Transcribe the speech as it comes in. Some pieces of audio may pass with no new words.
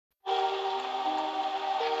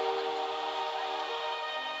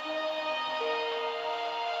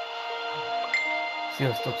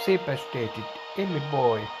Sziasztok, szép estét, itt Amy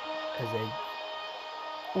Boy. Ez egy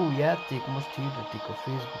új játék, most hirdetik a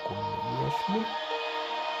Facebookon, meg ilyesmi.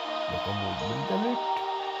 Meg amúgy mindenütt.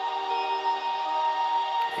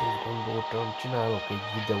 És gondoltam, csinálok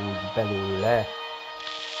egy videót belőle.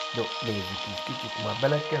 No, nézzük is, kicsit már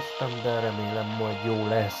belekezdtem, de remélem majd jó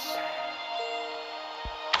lesz.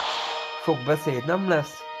 Sok beszéd nem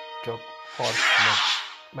lesz, csak harc,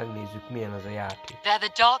 megnézzük milyen ez a játék. They're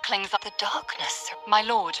the Darklings of the darkness. My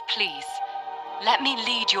lord, please. Let me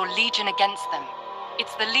lead your legion against them.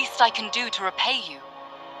 It's the least I can do to repay you.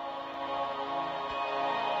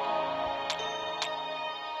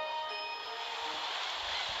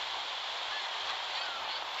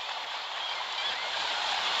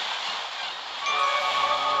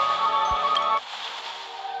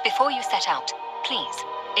 Before you set out, please,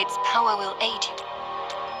 its power will aid you.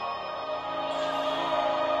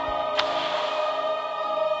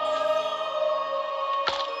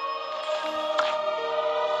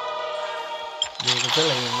 Még az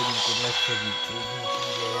elején vagyunk, hogy lesz segítségünk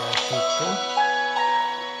így a játéktól.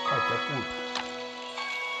 Hagyják úgy.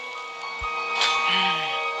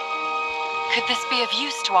 Could this be of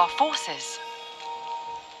use to our forces?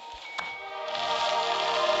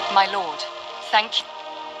 My lord, thank you.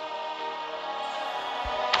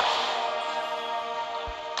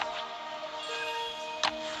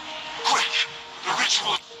 Quick! The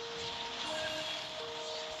ritual!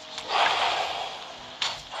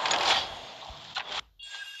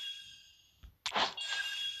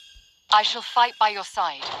 I shall fight by your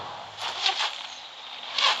side.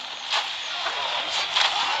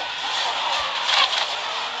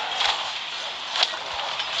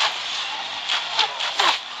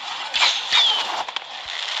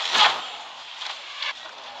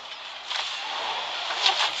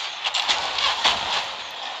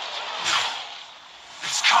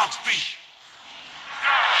 This can't be!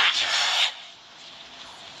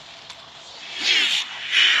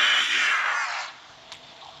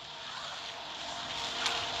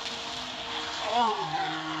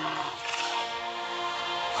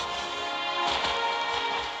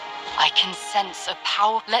 I can sense a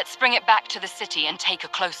power. Let's bring it back to the city and take a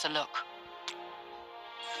closer look.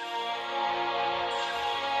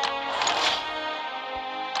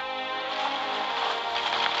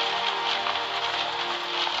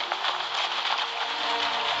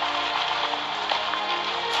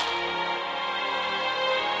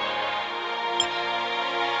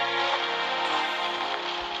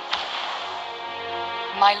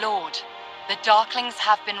 My lord, the Darklings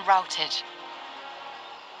have been routed.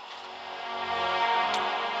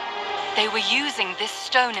 They were using this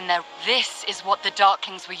stone in their... This is what the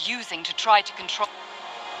Darklings were using to try to control...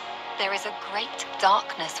 There is a great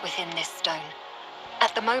darkness within this stone.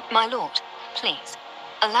 At the moment, my lord, please,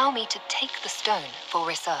 allow me to take the stone for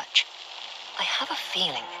research. I have a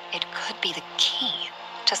feeling it could be the key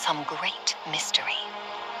to some great mystery.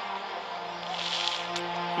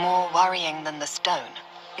 More worrying than the stone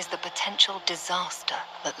is the potential disaster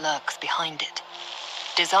that lurks behind it.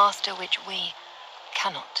 Disaster which we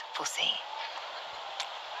cannot foresee.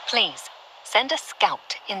 Please, send a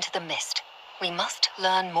scout into the mist. We must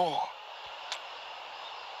learn more.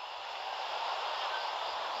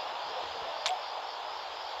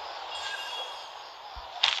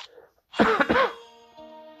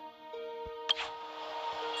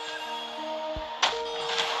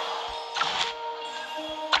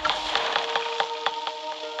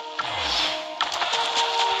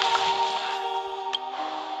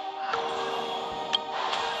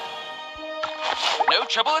 No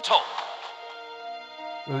trouble at all.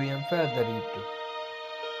 Ő ilyen felderítő.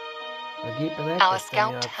 A gépen Our elkezdtem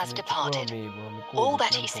scout játszani, has csak departed. valami All kódot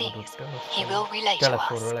that nem he fogadott sees, el, he aztán will relay to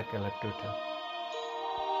telefonra us. le kellett tölteni.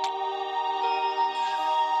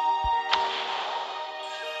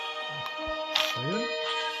 Jön?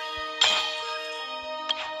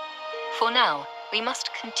 For now, we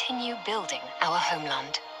must continue building our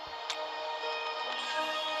homeland.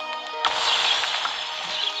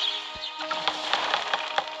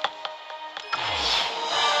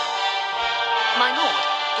 My lord,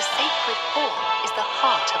 the sacred hall is the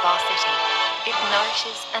heart of our city. It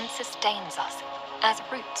nourishes and sustains us, as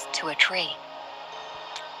roots to a tree.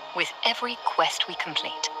 With every quest we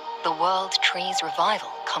complete, the World Tree's revival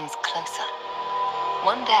comes closer.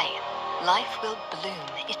 One day, life will bloom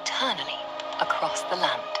eternally across the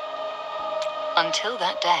land. Until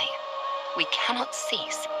that day, we cannot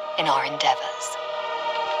cease in our endeavors.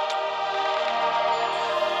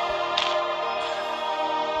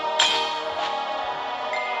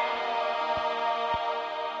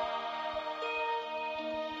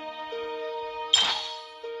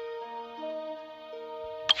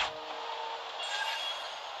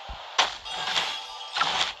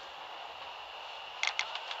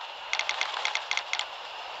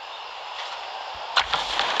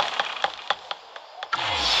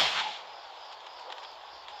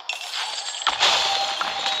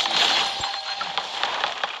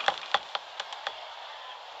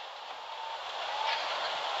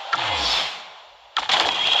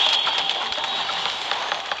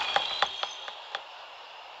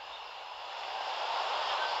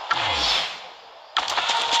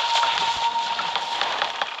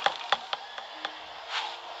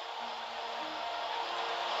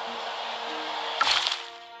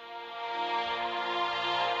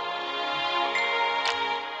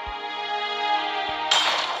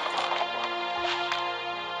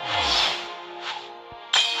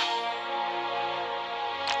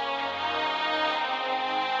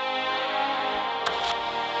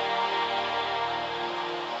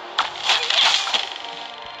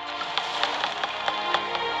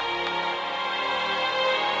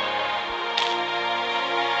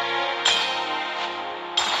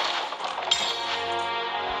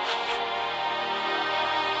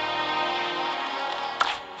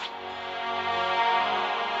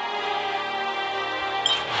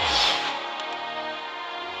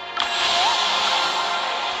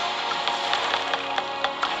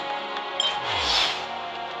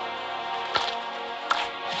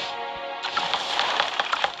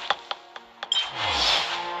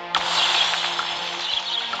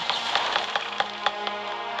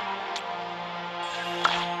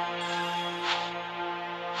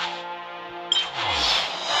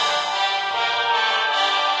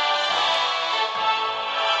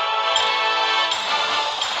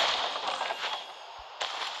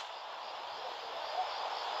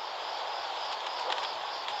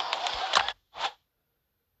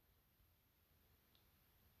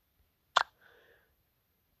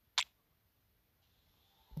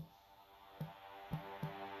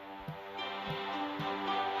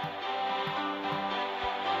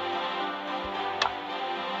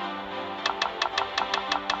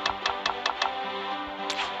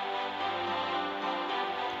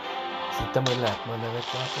 Hittem, hogy lehet már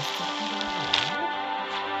nevet változtatni.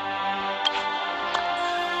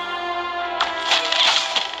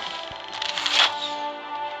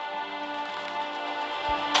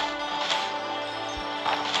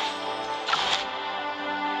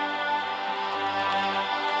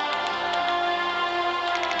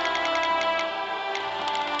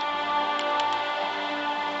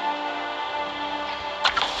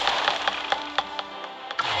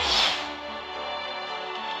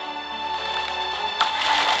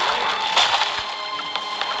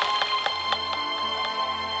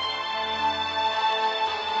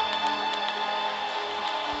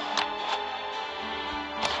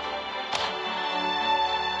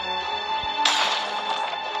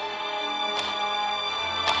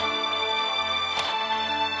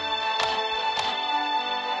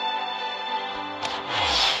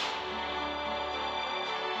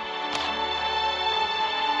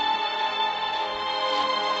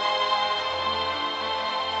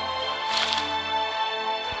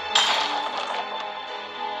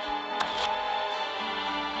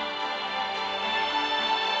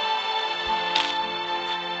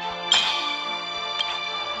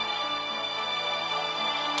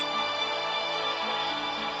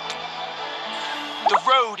 The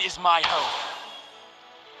road is my home.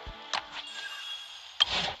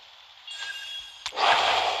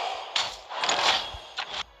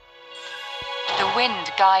 The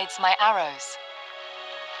wind guides my arrows.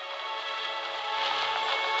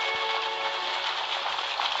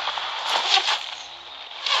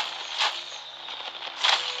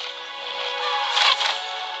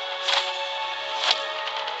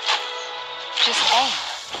 Just aim,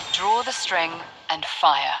 draw the string, and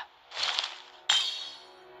fire.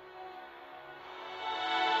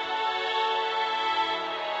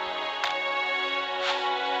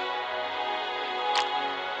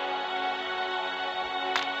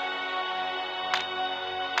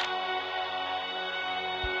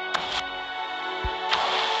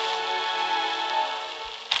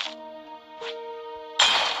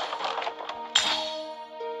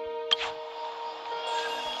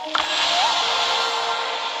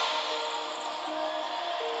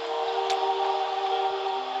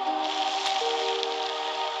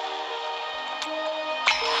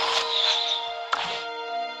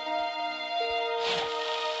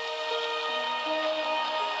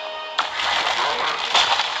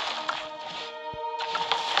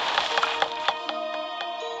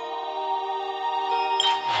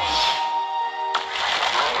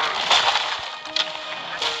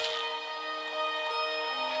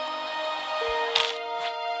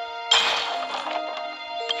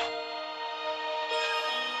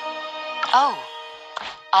 Oh,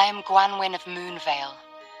 I am Gwanwyn of Moonvale.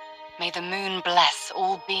 May the moon bless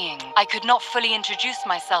all beings. I could not fully introduce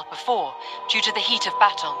myself before, due to the heat of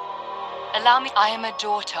battle. Allow me. I am a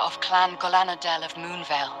daughter of Clan Golanadel of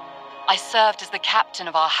Moonvale. I served as the captain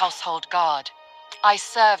of our household guard. I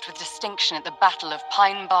served with distinction at the Battle of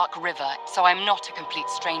Pinebark River, so I'm not a complete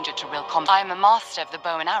stranger to real combat. I am a master of the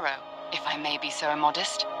bow and arrow, if I may be so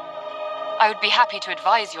immodest. I would be happy to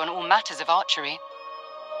advise you on all matters of archery.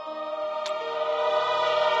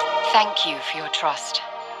 Thank you for your trust.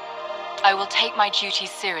 I will take my duties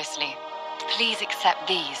seriously. Please accept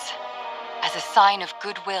these as a sign of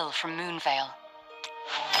goodwill from Moonvale.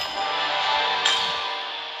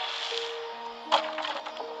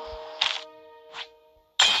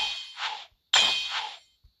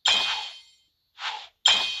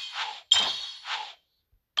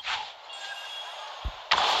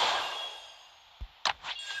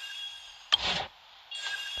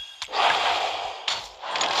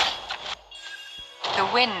 The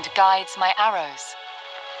wind guides my arrows.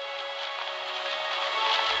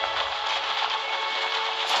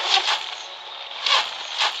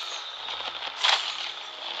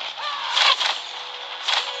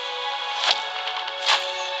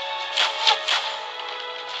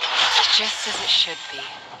 Just as it should be.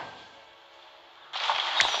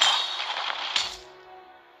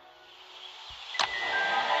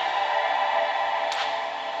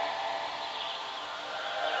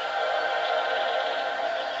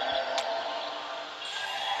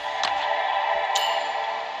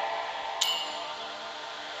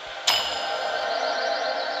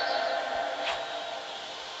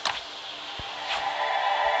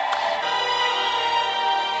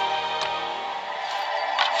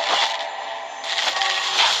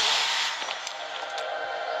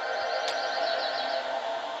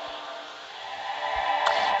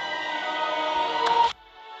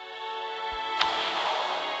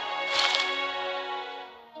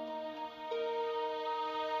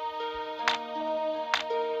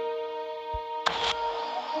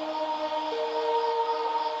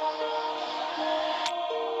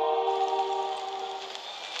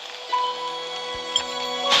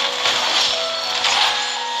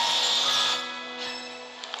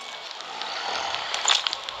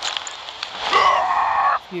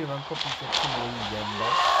 Nyilván kapunk egy csomó ingyenbe.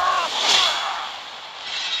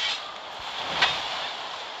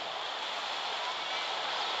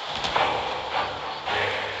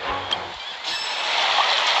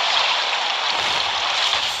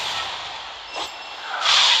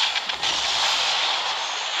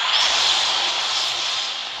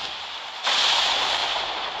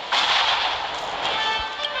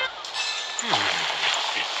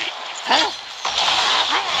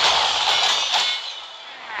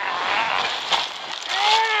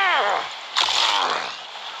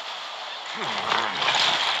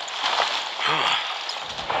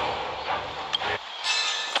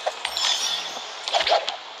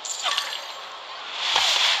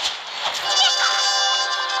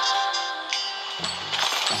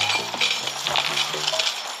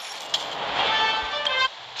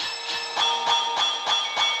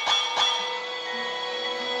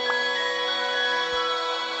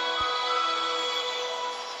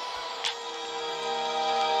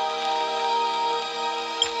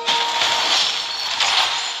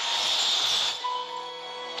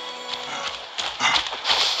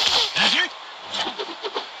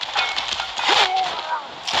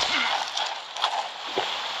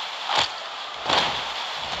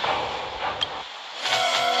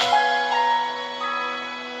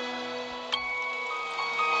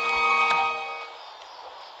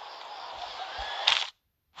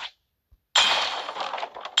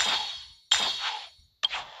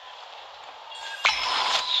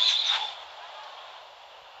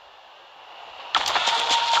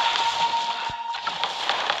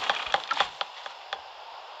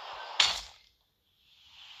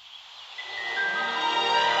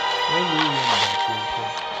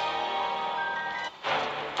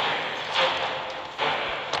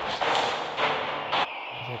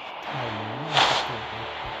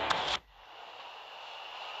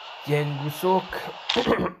 Gyenguszok.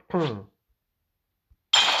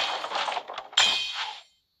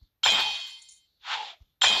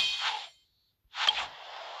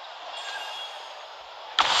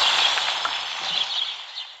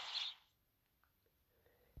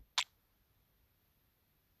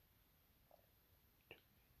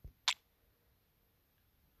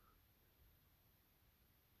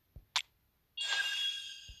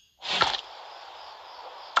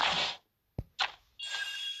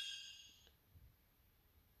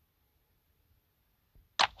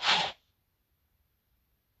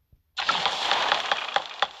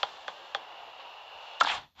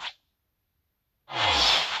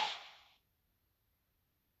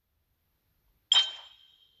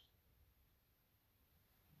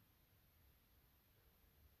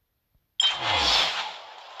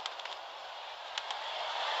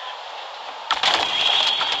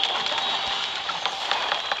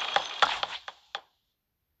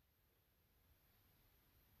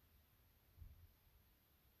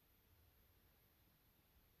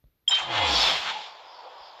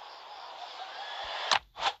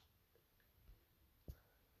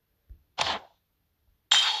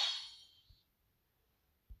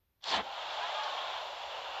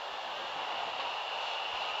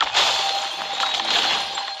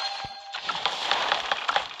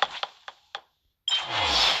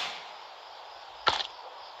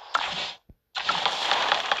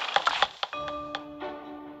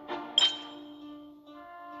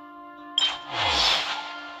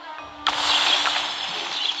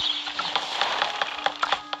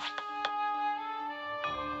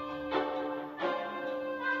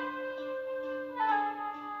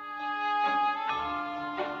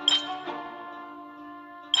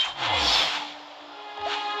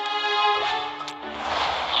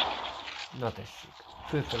 Na tessék,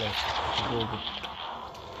 fölfelejtettek a dolgot.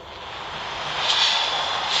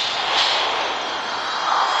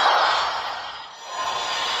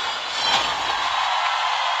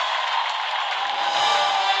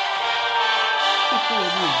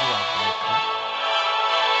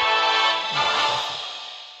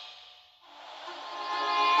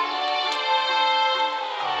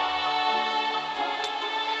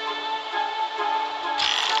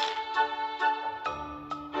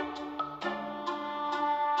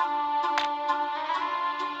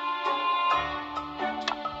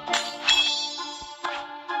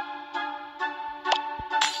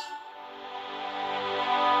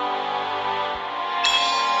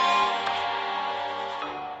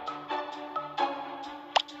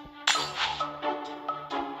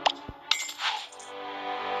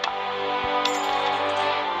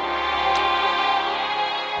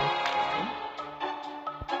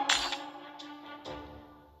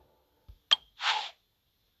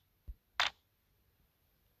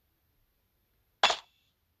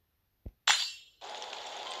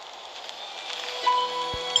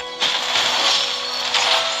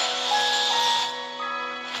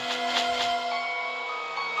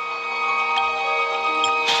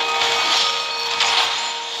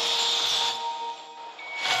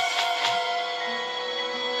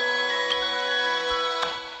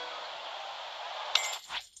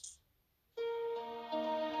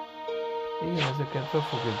 Igen, ezeket be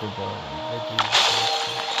fogja dobálni, vegyünk.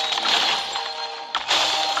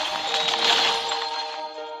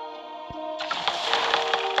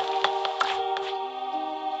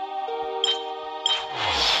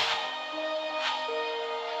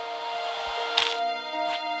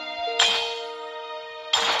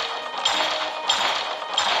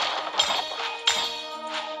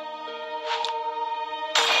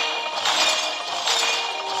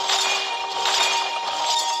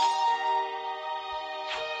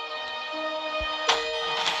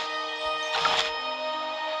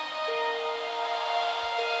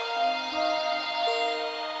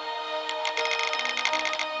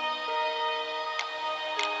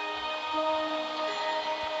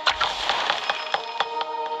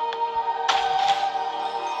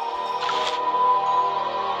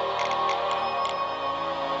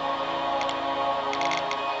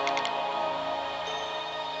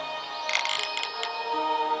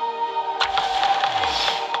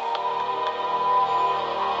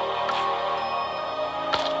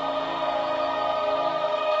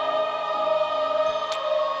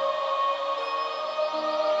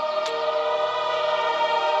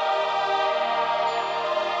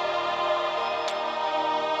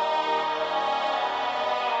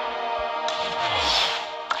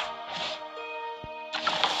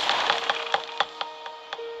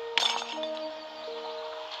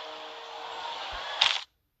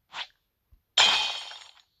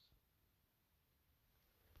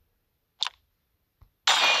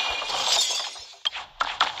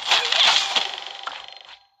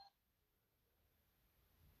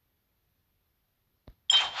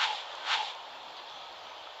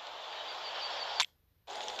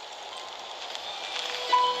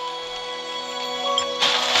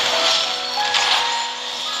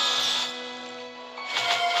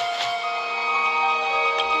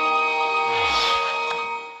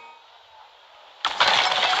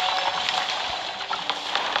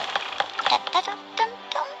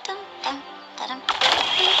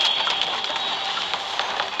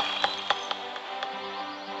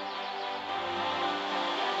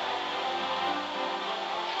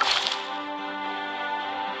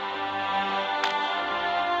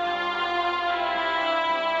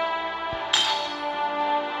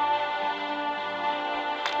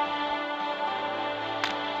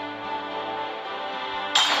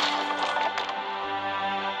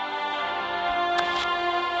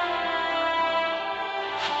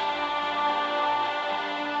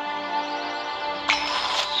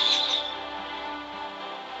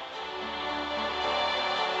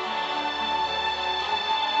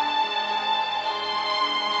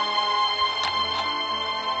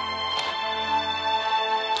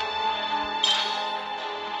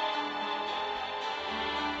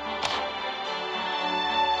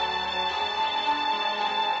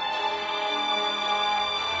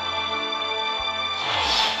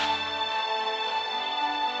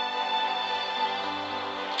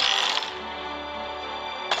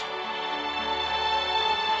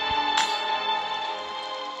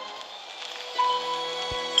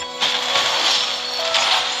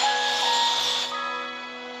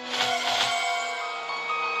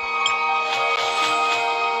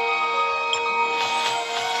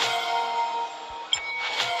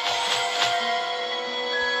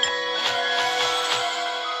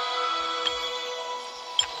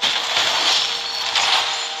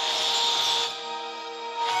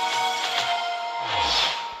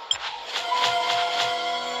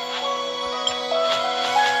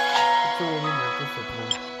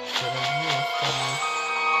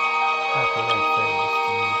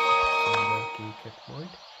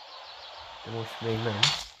 Most még nem.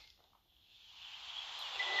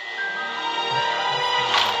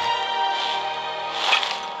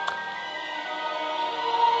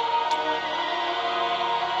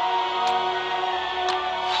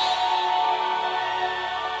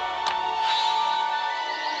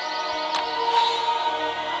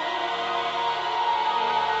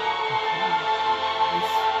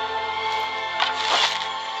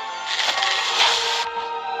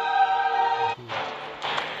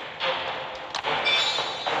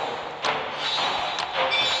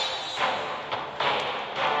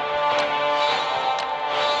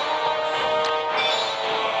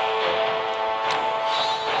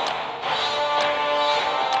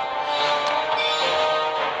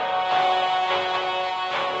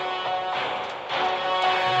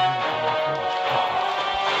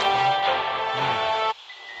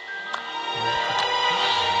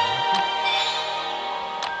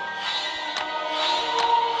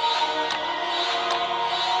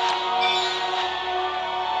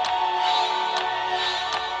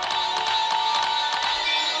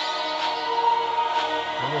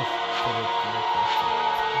 fölött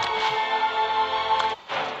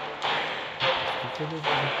kifelőtt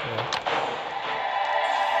rá.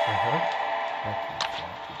 Aha,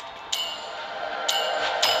 meghívták itt.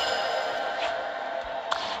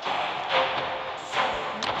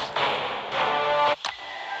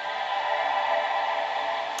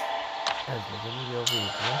 Ez legyen ugye a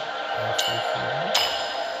vége, első félnek.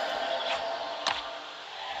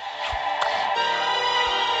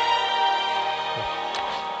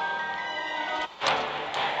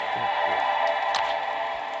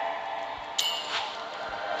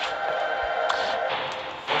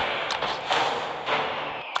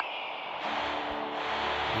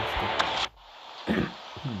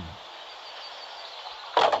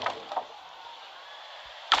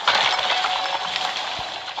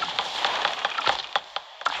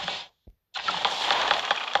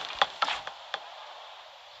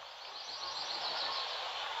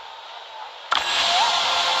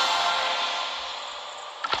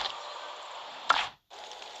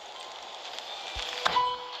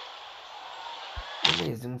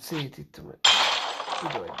 Nézzünk szét itt, mert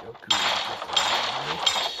ide adja a különbözőt.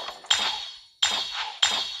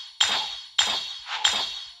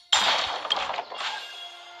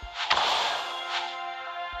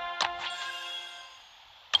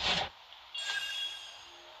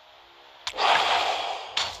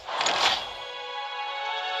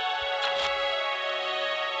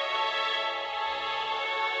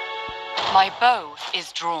 My bow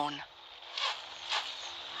is drawn.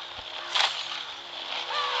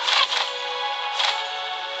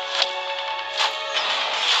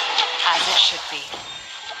 As it should be.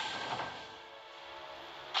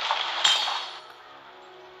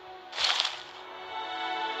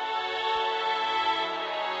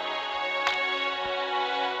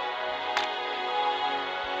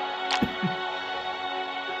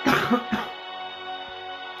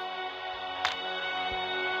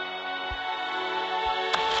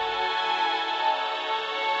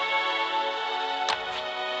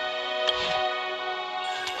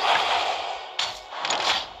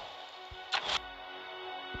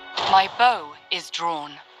 My bow is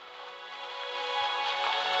drawn.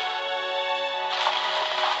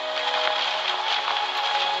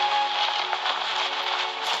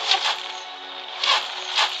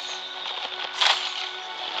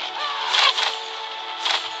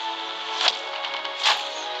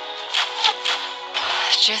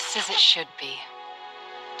 Just as it should be.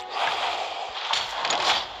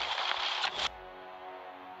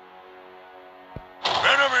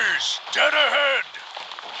 Enemies dead ahead!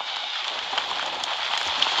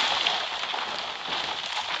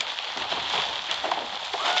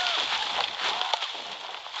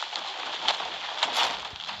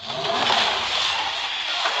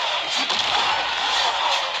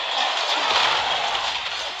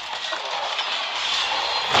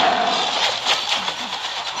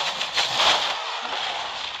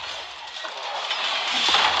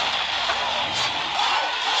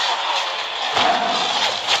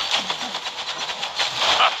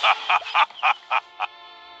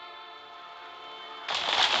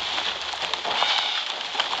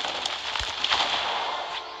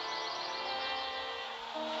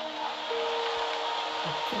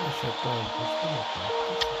 Kevesebb tankos, miért?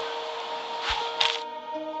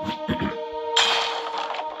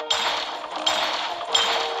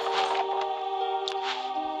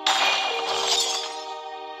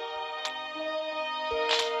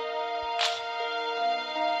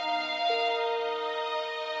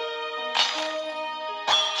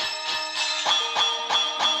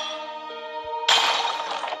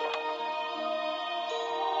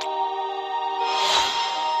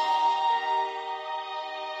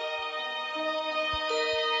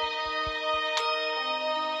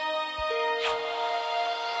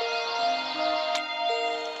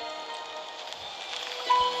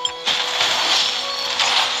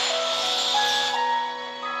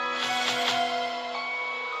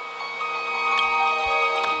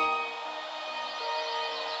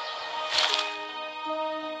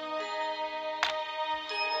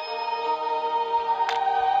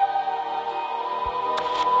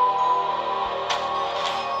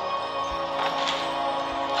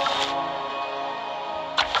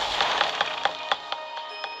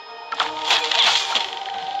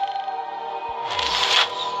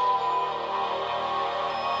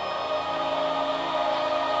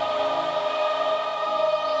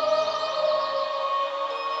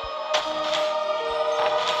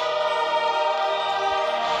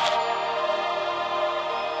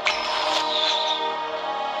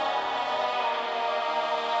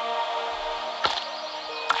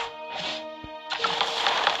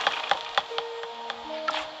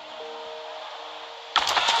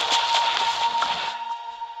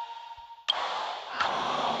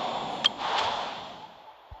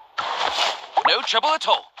 trouble at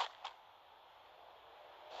all.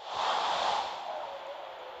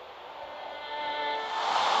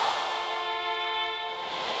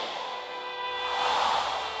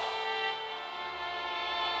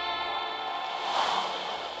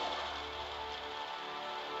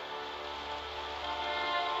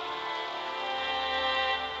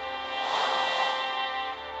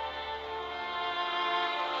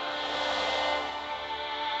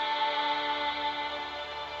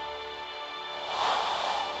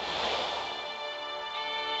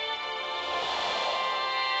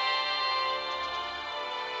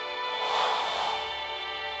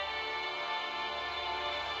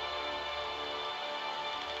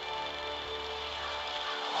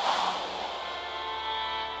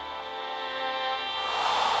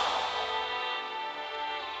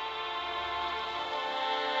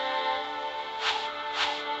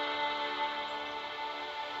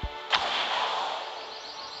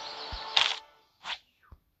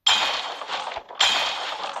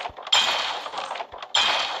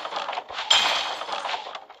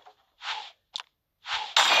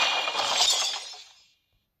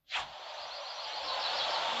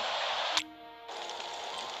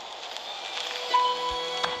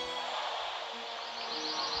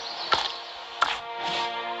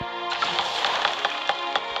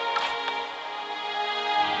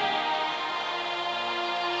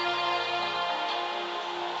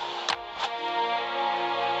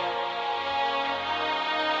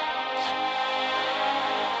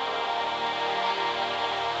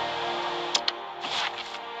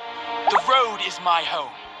 The road is my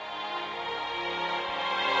home.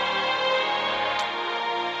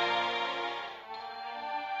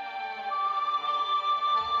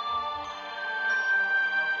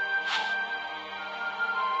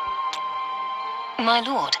 My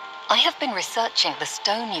lord, I have been researching the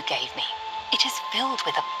stone you gave me. It is filled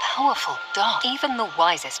with a powerful dart. Even the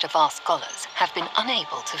wisest of our scholars have been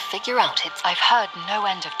unable to figure out its... I've heard no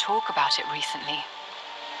end of talk about it recently.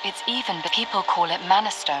 It's even, but people call it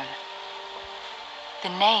Mana Stone.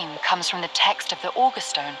 The name comes from the text of the Augur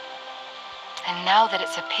Stone. And now that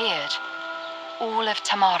it's appeared, all of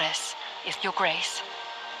Tamaris is your grace.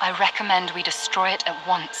 I recommend we destroy it at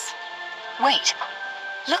once. Wait,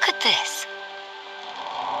 look at this.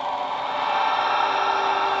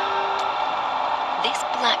 This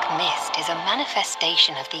black mist is a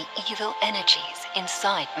manifestation of the evil energies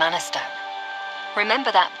inside Mana Stone.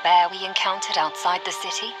 Remember that bear we encountered outside the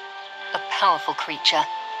city? A powerful creature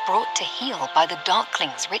brought to heel by the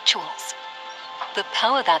Darkling's rituals. The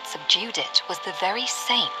power that subdued it was the very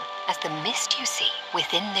same as the mist you see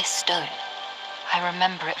within this stone. I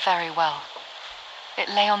remember it very well. It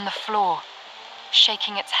lay on the floor,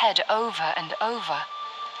 shaking its head over and over,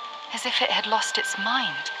 as if it had lost its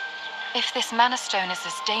mind. If this Mana Stone is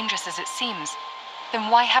as dangerous as it seems, then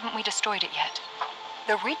why haven't we destroyed it yet?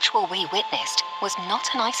 The ritual we witnessed was not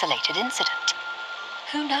an isolated incident.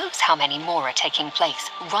 Who knows how many more are taking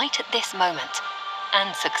place right at this moment,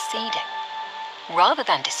 and succeeding. Rather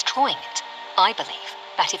than destroying it, I believe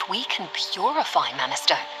that if we can purify Mana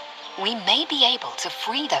Stone, we may be able to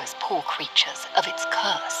free those poor creatures of its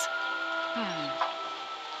curse.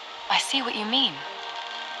 I see what you mean,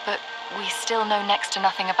 but we still know next to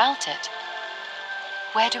nothing about it.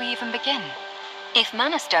 Where do we even begin? If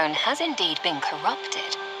Mana Stone has indeed been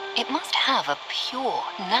corrupted, it must have a pure,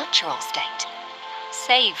 natural state.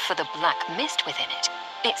 Save for the black mist within it,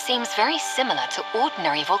 it seems very similar to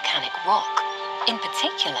ordinary volcanic rock, in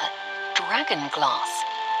particular, dragon glass.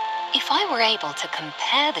 If I were able to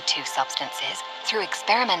compare the two substances through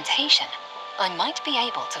experimentation, I might be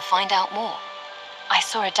able to find out more. I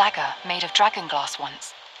saw a dagger made of dragon glass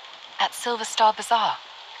once, at Silver Star Bazaar.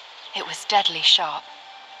 It was deadly sharp,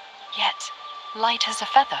 yet light as a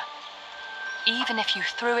feather. Even if you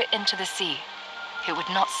threw it into the sea, it would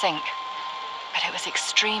not sink. But it was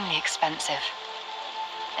extremely expensive.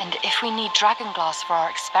 And if we need dragon glass for our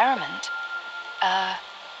experiment,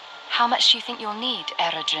 how much do you think you'll need,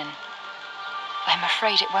 Eredrin? I'm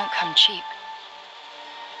afraid it won't come cheap.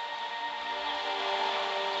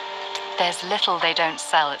 There's little they don't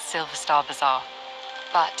sell at Silver Star Bazaar.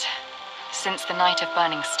 But since the Night of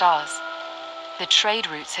Burning Stars, the trade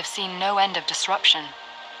routes have seen no end of disruption.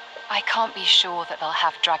 I can't be sure that they'll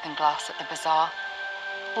have dragon glass at the bazaar,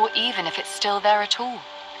 or even if it's still there at all.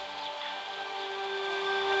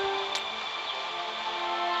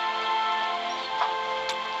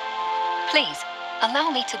 Please, allow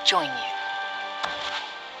me to join you.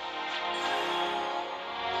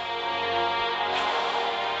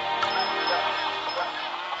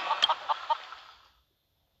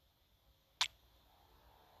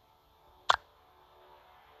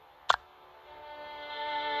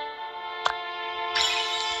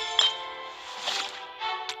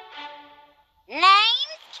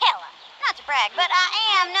 brag, but I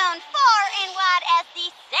am known far and wide as the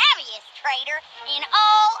savviest trader in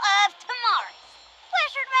all of Tamaris.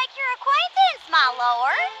 Pleasure to make your acquaintance, my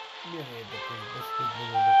lord. Milyen érdekes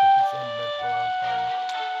beszédvonalak a kis emberpalántának.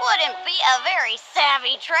 Wouldn't be a very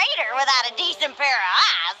savvy trader without a decent pair of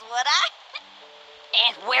eyes, would I?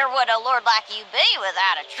 And where would a lord like you be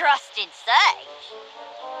without a trusted sage?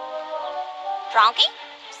 Dronky,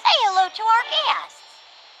 say hello to our guests.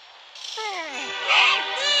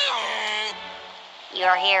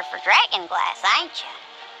 You're here for dragon glass, ain't you?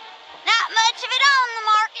 Not much of it on the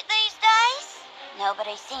market these days.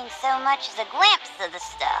 Nobody's seen so much as a glimpse of the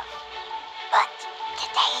stuff. But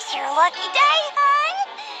today's your lucky day, hon.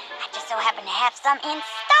 I just so happen to have some in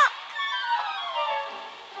stock.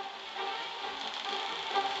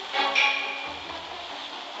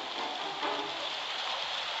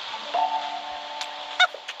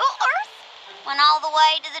 Of course. Went all the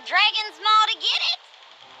way to the Dragon's Maw to get it.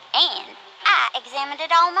 And I examined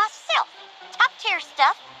it all myself. Top tier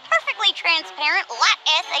stuff, perfectly transparent, light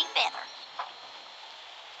as a feather.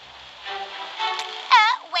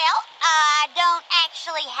 Well, I don't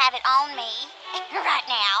actually have it on me right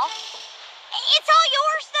now. It's all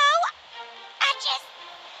yours, though. I just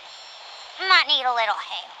might need a little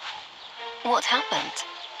help. What happened?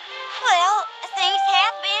 Well, things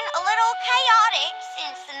have been a little chaotic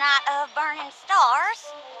since the night of burning stars.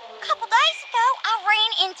 A couple days ago, I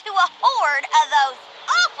ran into a horde of those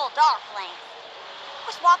awful darklings. I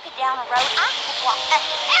was walking down a road I could walk 1,000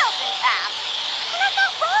 times when I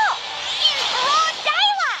got robbed in broad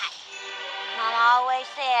daylight. Mama always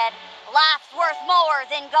said, life's worth more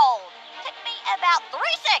than gold. Took me about 3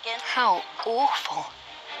 seconds. How awful.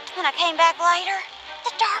 When I came back later,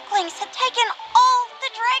 the Darklings had taken all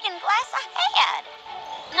the dragon glass I had.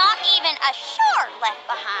 Not even a shard left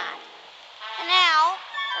behind. And now,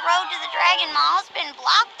 the road to the Dragon Maw has been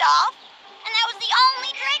blocked off, and that was the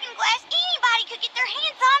only dragon glass anybody could get their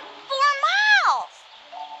hands on for miles.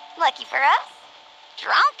 Lucky for us,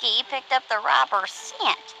 Dronky picked up the robber's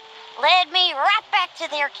scent, led me right back to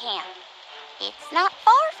their camp. It's not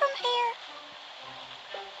far from here.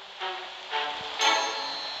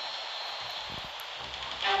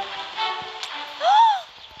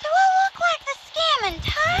 Do I look like the scamming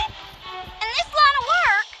type? In this line of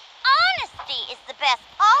work, honesty is the best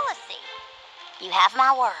policy. You have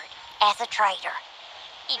my word as a trader.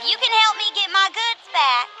 If you can help me get my goods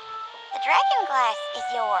back, the dragon glass is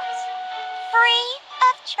yours, free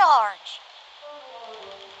of charge.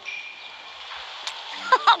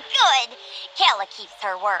 Oh, good. Kella keeps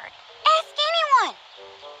her word. Ask anyone.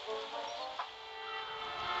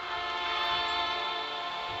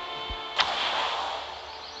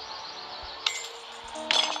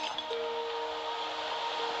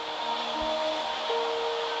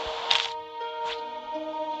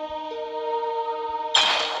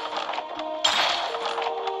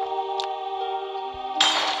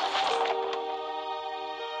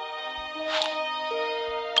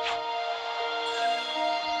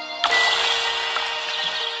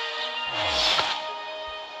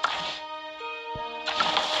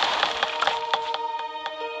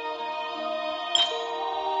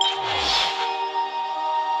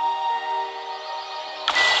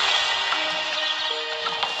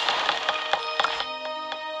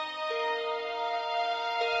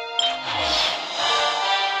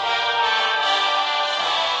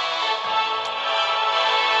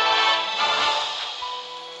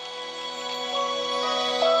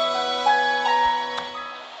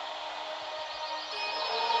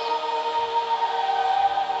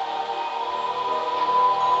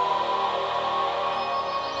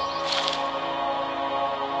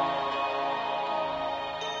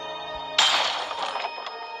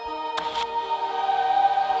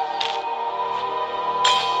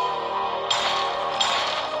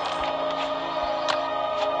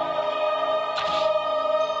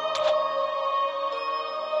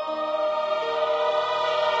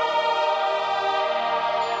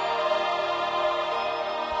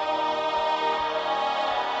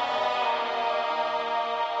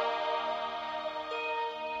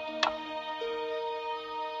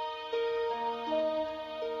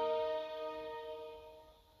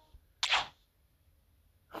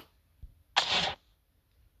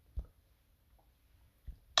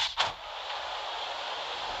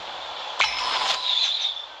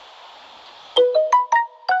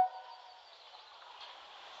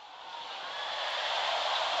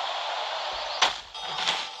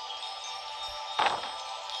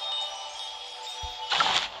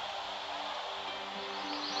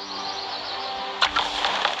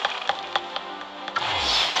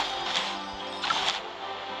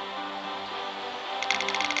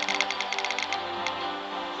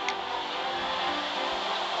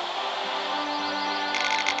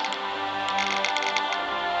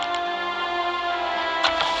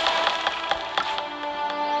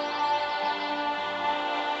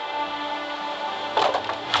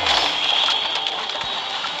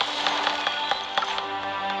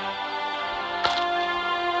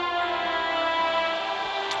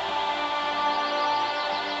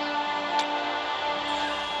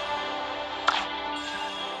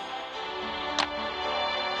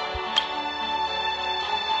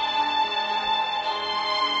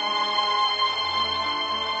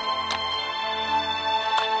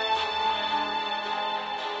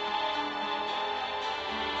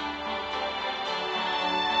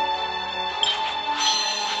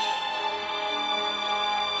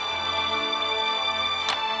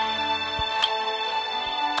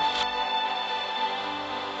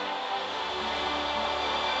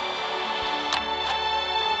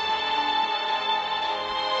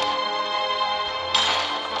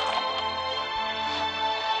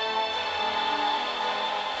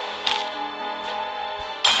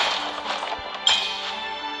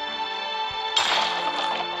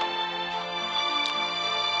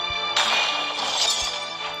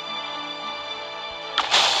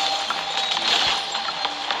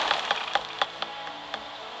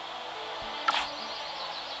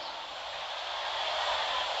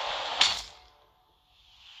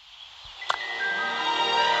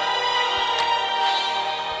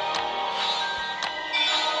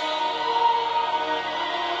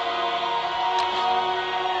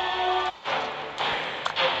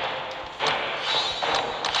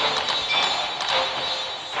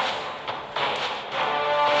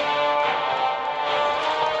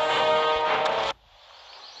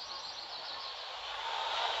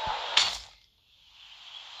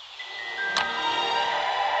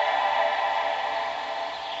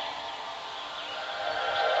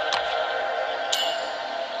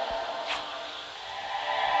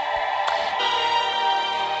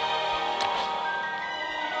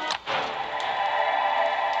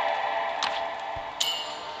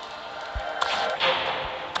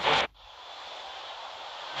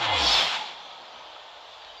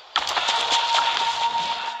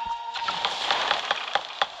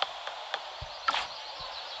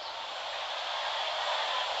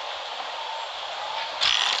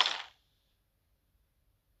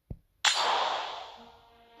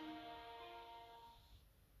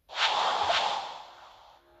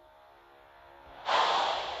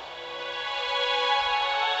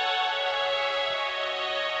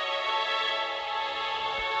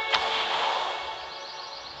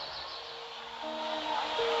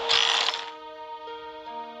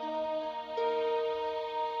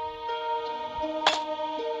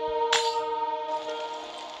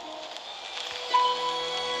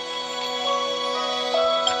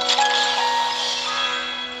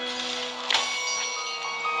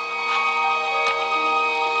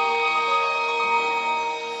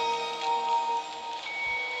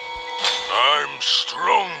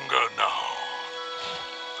 stronger now.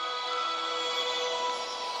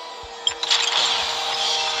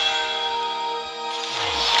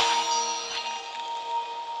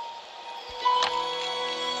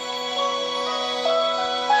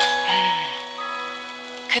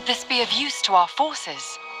 Could this be of use to our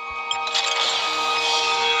forces?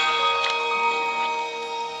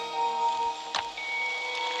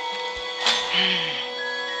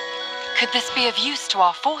 Could this be of use to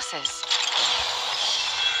our forces?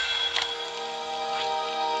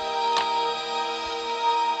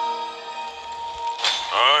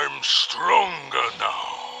 I'm stronger now.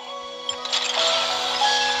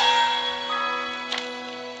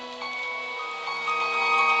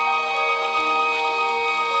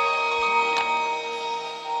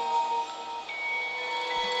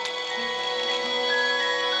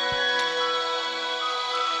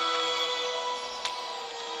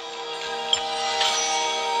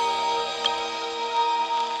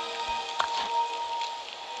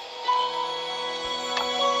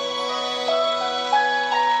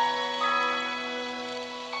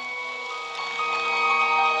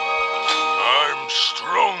 I'm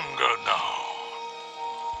stronger now.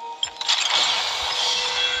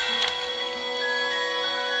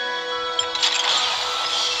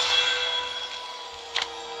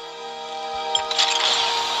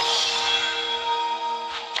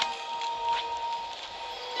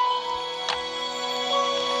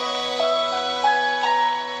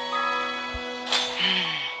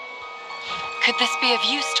 Could this be of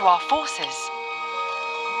use to our forces?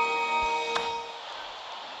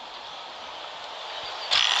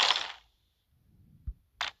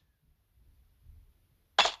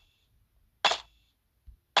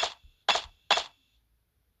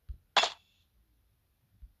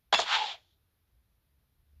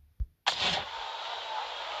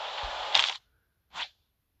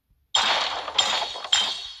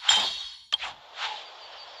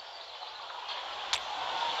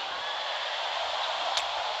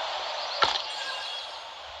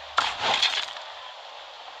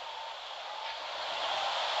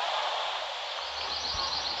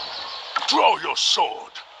 Draw your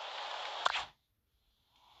sword.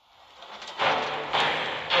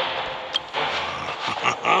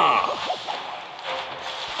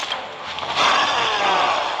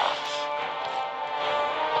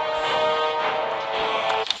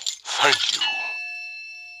 Thank you.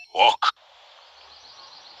 Walk.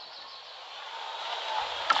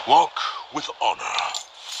 Walk with honor.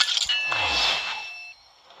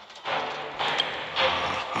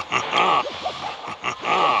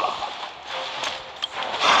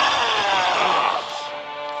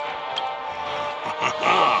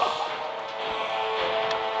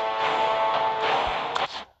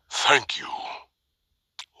 Thank you.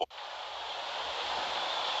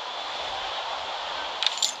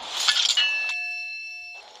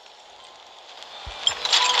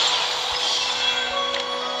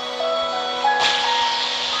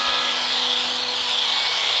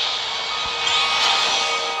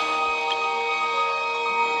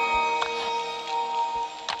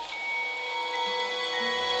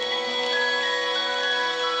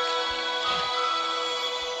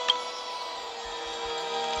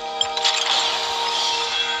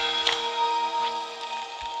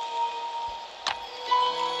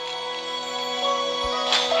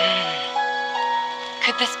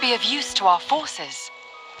 Could this be of use to our forces?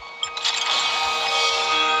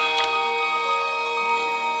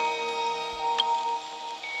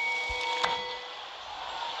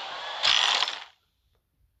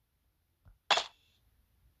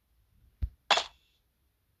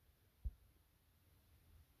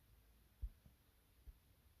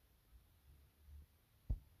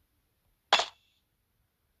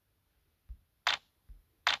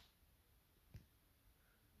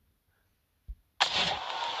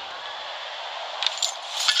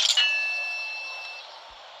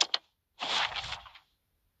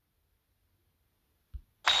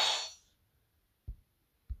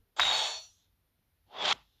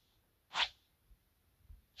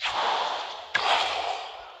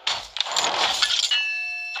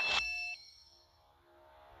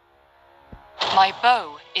 My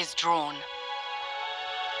bow is drawn.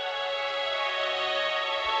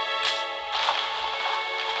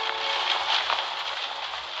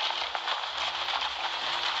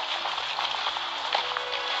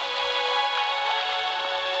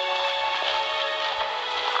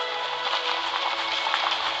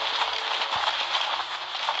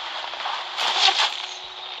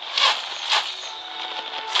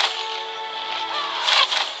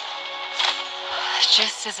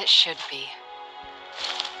 Just as it should be.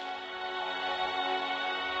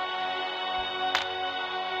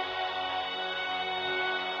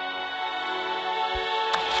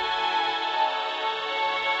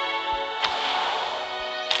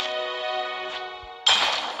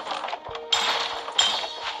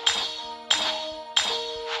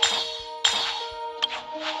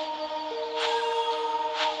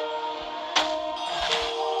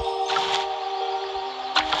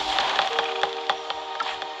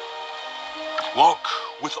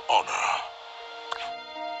 honor.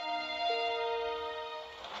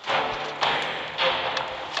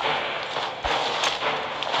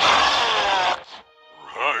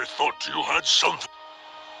 I thought you had something.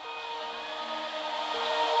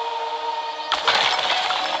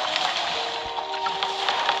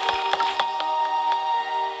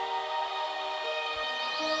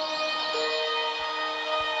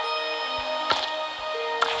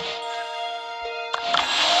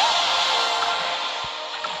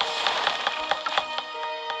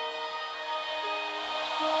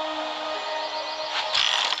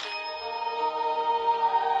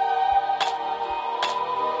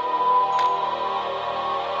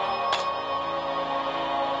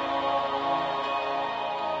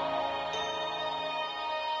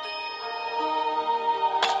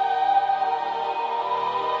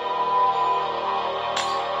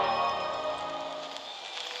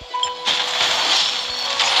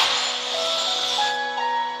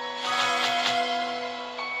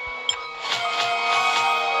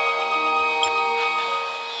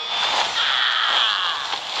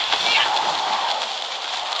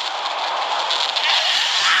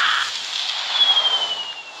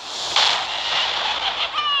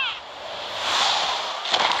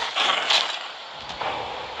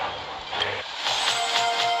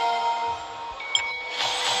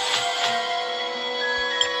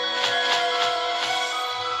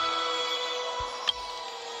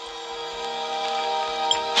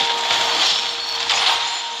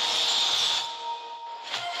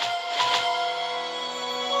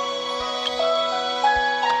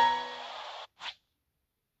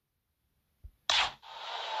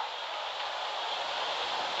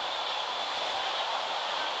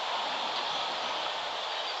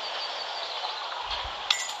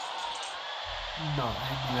 Na,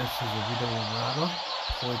 ennyi lesz ez a videó mára.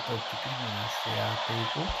 Folytatjuk innen ezt a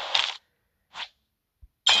játékot.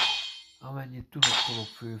 Amennyit tudok, tolok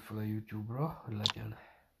föl a YouTube-ra, hogy legyen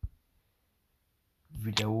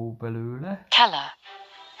videó belőle. Keller,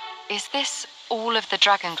 is this all of the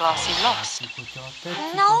dragon glass you lost?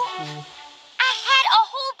 No. I had a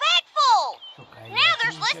whole bag full. Now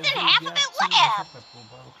there's less than half of it left.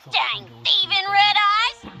 Dang thieving red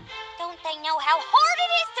eyes. Don't they know how hard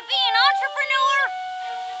it is to be an entrepreneur?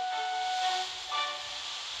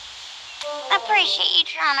 I appreciate you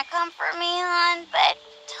trying to comfort me, hon, but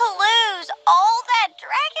to lose all that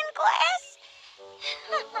dragon glass?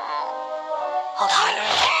 Hold on.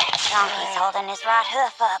 Donkey's holding his right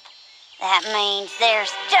hoof up. That means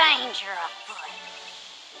there's danger afoot.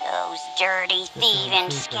 Those dirty, thieving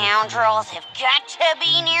scoundrels have got to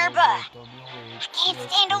be nearby. I can't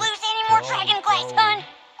stand to lose any more dragon glass, hon.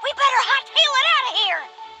 We better hightail it out of here.